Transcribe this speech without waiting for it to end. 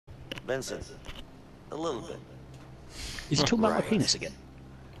Vincent, a little bit. Is he talking about my penis again?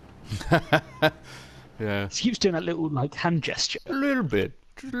 Yeah. He keeps doing that little, like, hand gesture. A little bit.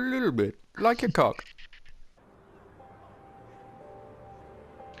 Just a little bit. Like a cock.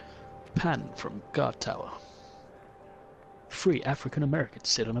 Pan from guard tower. 3 African Americans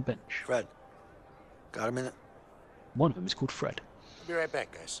sit on a bench. Fred, got a minute? One of them is called Fred. I'll be right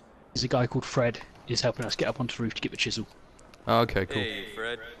back, guys. There's a guy called Fred. Is helping us get up onto the roof to get the chisel. Oh, okay, cool. Hey,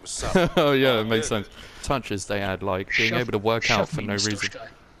 Fred. What's up? Oh yeah, it makes sense. Touches they add, like being able to work out for no reason.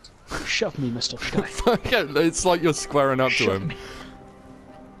 Shove me, moustache guy. Yeah, it's like you're squaring up to him.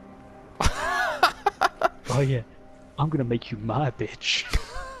 Oh yeah, I'm gonna make you my bitch.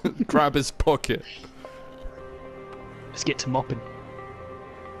 Grab his pocket. Let's get to mopping.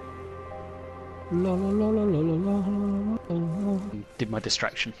 La la la la la la la la. Did my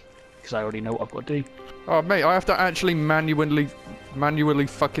distraction because I already know what I've got to do. Oh mate, I have to actually manually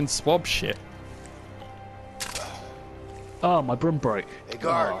fucking swab shit. Oh, my broom broke. Hey,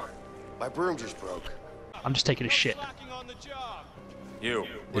 guard. Oh, My broom just broke. I'm just taking a shit. You, what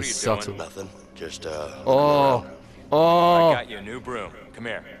It's are you subtle. doing? Nothing. Just, Oh. Oh. I got you a new broom. Come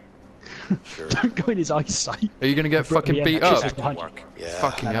here. Sure. Don't go in his eyesight. Are you gonna get fucking Yeah, beat that up? chisel's behind you. Work. Yeah.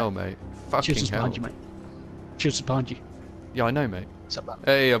 Fucking hell, mate. Fucking Chisel's hell. behind you, mate. Chisel's behind you. Yeah, I know, mate. What's up, man?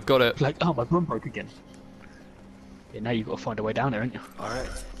 Hey, I've got it. Like, oh, my broom broke again. Yeah, now you've got to find a way down there, ain't you? All right.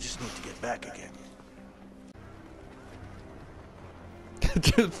 Just need to get back again.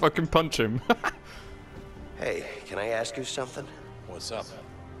 Just fucking punch him. Hey, can I ask you something? What's up?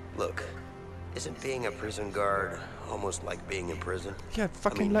 Look, isn't being a prison guard almost like being in prison? Yeah, I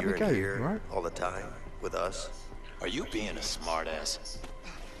fucking mean, let you're me go, in here right? all the time with us. Are you being a smartass?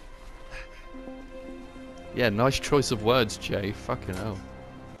 Yeah, nice choice of words, Jay. Fucking hell.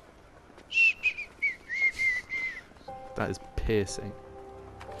 That is piercing.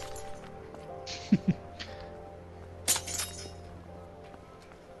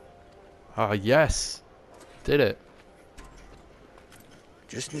 Ah, yes. Did it.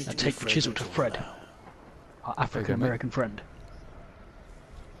 Just need Now to take the chisel to Fred, our African American friend.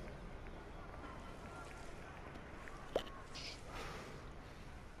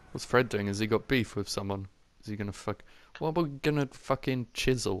 What's Fred doing? Has he got beef with someone? Is he gonna fuck? What are we gonna fucking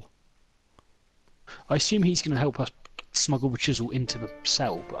chisel? I assume he's going to help us smuggle the chisel into the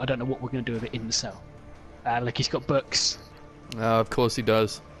cell, but I don't know what we're going to do with it in the cell. Like he's got books. Of course he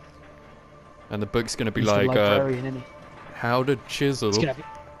does. And the book's gonna be He's like, the librarian, isn't he? how to chisel. He's gonna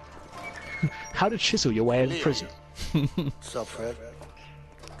have How to chisel your way out of prison. What's up, Fred?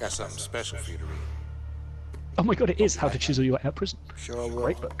 Got something special for you to read. Oh my god, it is How to Chisel Your Way Out of Prison. Sure I will.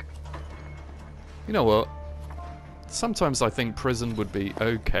 Great book. You know what? Sometimes I think prison would be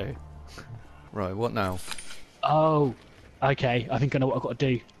okay. Right, what now? Oh, okay. I think I know what I've got to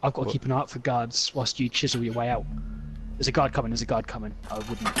do. I've got to keep an eye out for guards whilst you chisel your way out. There's a guard coming, there's a guard coming. I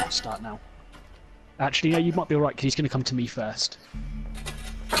wouldn't start now. Actually, no, you might be alright, because he's going to come to me first.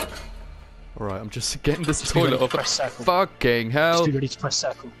 Alright, I'm just getting this Just be ready toilet to off. press circle. Fucking hell. Just be ready to press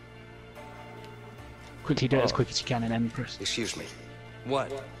circle. Quickly do it as quick as you can and then press. Excuse me.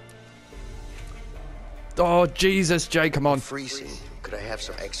 What? Oh, Jesus, Jay, come on. Freezing. Could I have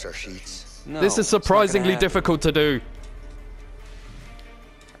some extra sheets? No, This is surprisingly difficult to do.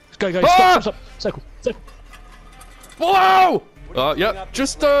 Go, go, Ah! stop, circle, circle. Whoa! Yep,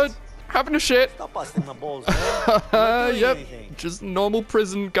 just having a shit. Stop busting my balls, man. I'm not doing Yep, anything. just normal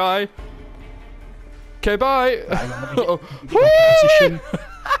prison guy. Okay, bye. Position.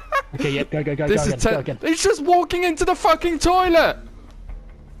 Okay, yep, go, This is go again. He's just walking into the fucking toilet.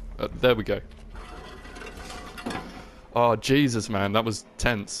 There we go. Oh, Jesus, man, that was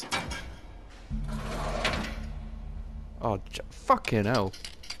tense. Oh, fucking hell.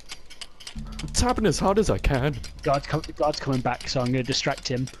 I'm tapping as hard as I can. The guard's coming back, so I'm going to distract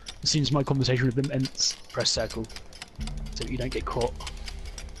him. As soon as my conversation with him ends, press circle. So that you don't get caught.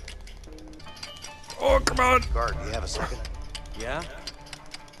 Oh, come on. Guard, you have a second? Yeah?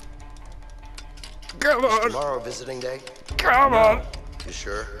 Come on. Tomorrow visiting day? Come on. You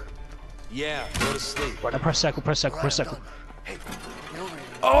sure? Yeah, go to sleep. Right, now press circle, press circle, press circle. Hey,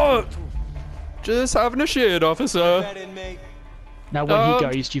 Oh, just having a shit, officer. That inmate. Now when he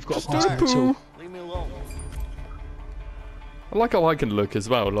goes, you've got to pass just him do the tool. poo. Leave me alone. I like how I can look as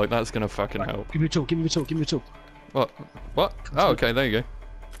well. Like, that's gonna fucking help. Give me the tool, give me the tool, give me the tool. What? What? Oh, okay, there you go. So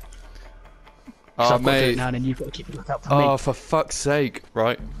Oh, I've got to do mate. it now, and then you've got to keep a lookout for Oh, me. for fuck's sake.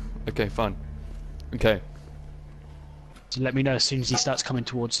 Right. Okay, fine. Okay. So let me know as soon as he starts coming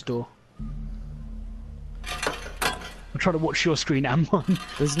towards the door. I'm trying to watch your screen and mine.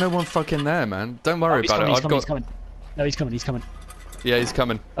 There's no one fucking there, man. Don't worry He's about coming, it. he's I've coming, got. he's coming. No, he's coming, he's coming. Yeah, he's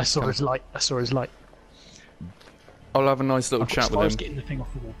coming. I saw his light. I saw his light. I'll have a nice little chat As far as with him. getting the thing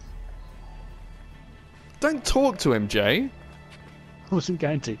off the wall. Don't talk to him, Jay. I wasn't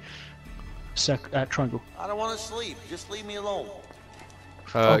going to. Triangle. I don't want to sleep. Just leave me alone.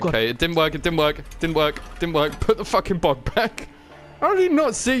 Oh, God. Okay, it didn't work, it didn't work, it didn't work, it didn't work. Put the fucking bog back. How did he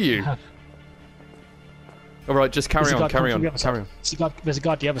not see you? Alright, just carry on, carry on, carry on. There's a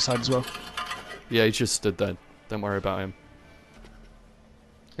guard the other side as well. Yeah, he just stood there. Don't worry about him.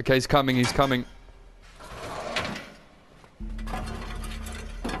 Okay, he's coming, he's coming.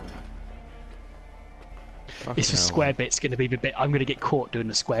 It's a square bit's going to be the bit. I'm going to get caught doing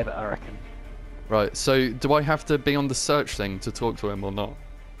the square bit, I reckon. Right, so do I have to be on the search thing to talk to him or not?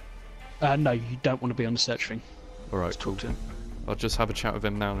 No, you don't want to be on the search thing. Alright, Talk to him. I'll just have a chat with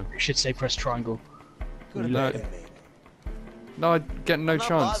him now. You should say press triangle. No, no I get no I'm not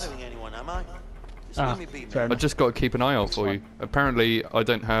chance. bothering anyone, am I? Just Ah, leave me be, fair man. I enough. just got to keep an eye out for you. Apparently,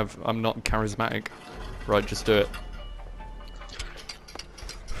 I'm not charismatic. Right, just do it.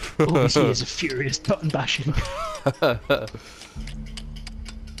 All we see is a furious button bashing.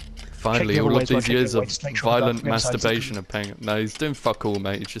 Finally, Check the all other of ways while these checking years the of way to make sure the violent guard from the other side's masturbation are paying. No, he's doing fuck all,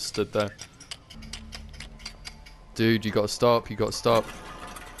 mate. He just stood there. Dude, you gotta stop. You gotta stop.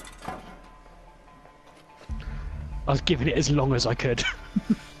 I was giving it as long as I could.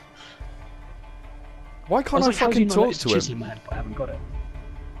 Why can't I like, how's fucking he not talk let to chisel him? Man, but I haven't got it.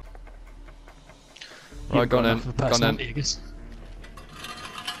 Right, gone in. Enough of a Gone in. personality, I guess.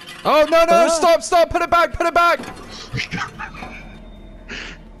 Oh, no, no, Ah. stop, stop. Put it back, put it back.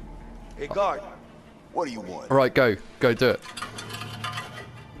 Hey, guard. What do you want? Alright, go. Go, do it.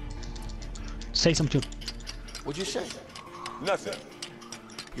 Say something. What'd you say? Nothing.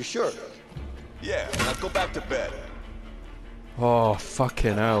 You sure? Yeah, now go back to bed. Oh,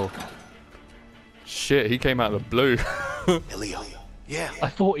 fucking hell. Shit, he came out of the blue. Hey, Leo. Yeah. I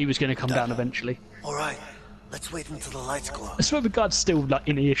thought he was going to come down eventually. All right. Let's wait until the lights go I out. swear the guard's still like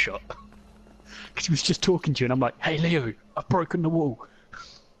in earshot. Because he was just talking to you and I'm like, hey Leo, I've broken the wall.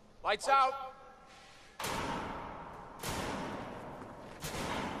 Lights out.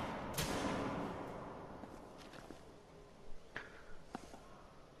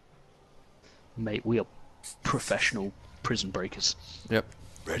 Mate, we are professional prison breakers. Yep.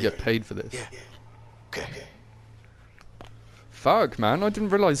 You get paid for this. Yeah. Okay. Fuck, man. I didn't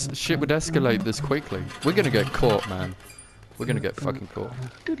realise shit would escalate this quickly. We're gonna get caught, man. We're gonna get fucking caught.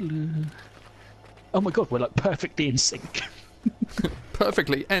 Doodaloo. Oh my god, we're like perfectly in sync.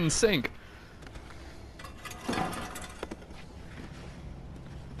 Perfectly in sync.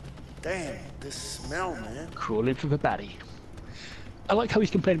 Damn, this smell, man. Crawling for the baddie. I like how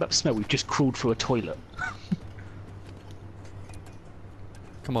he's complaining about the smell. We've just crawled through a toilet.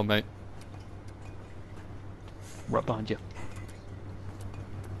 Come on, mate. Right behind you.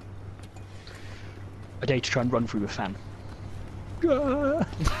 I dare you to try and run through the fan.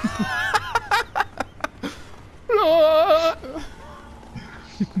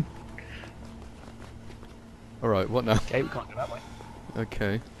 Alright, what now? Okay, we can't go that way.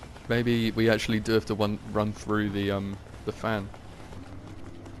 Okay. Maybe we actually do have to run through the fan.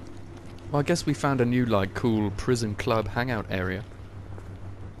 Well, I guess we found a new, like, cool prison club hangout area.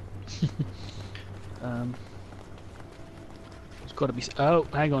 It's got to be. Oh,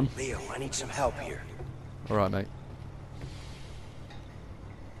 hang on. Leo, I need some help here. Alright, mate.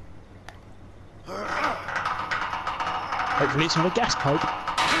 Hopefully, it's not a gas pipe.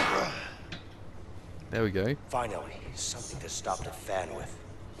 There we go. Finally, something to stop the fan with.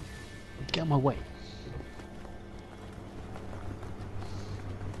 Get out of my way.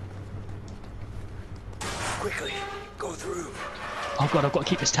 Quickly, go through. Oh god, I've got to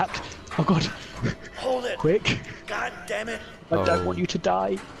keep this tapped. Oh god. Hold it. Quick. God damn it. I Oh. don't want you to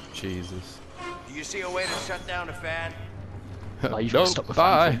die. Jesus. Do you see a way to shut down the fan? Oh, you've got to No, stop the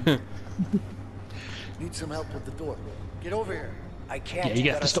bye. fan. Need some help with the door. Get over here. I can't. Yeah,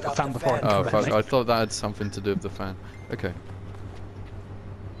 you have to gotta stop the fan before I Oh, come back, fuck. mate. I thought that had something to do with the fan. Okay.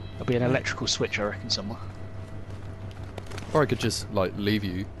 There'll be an electrical switch, I reckon, somewhere. Or I could just, like, leave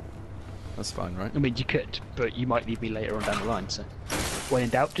you. That's fine, right? I mean, you could, but you might need me later on down the line, so... When in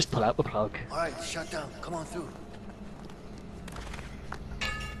doubt, just pull out the plug. All right, shut down. Come on through.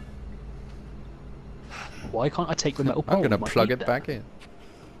 Why can't I take the metal pole? I'm gonna We might plug need it that. back in.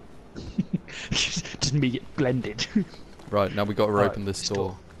 Just me get blended. Right, now we got to Alright, open this this door.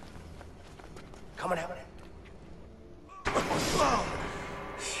 door. Coming out.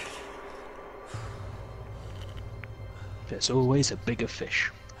 There's always a bigger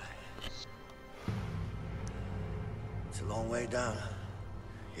fish. It's a long way down.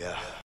 Yeah.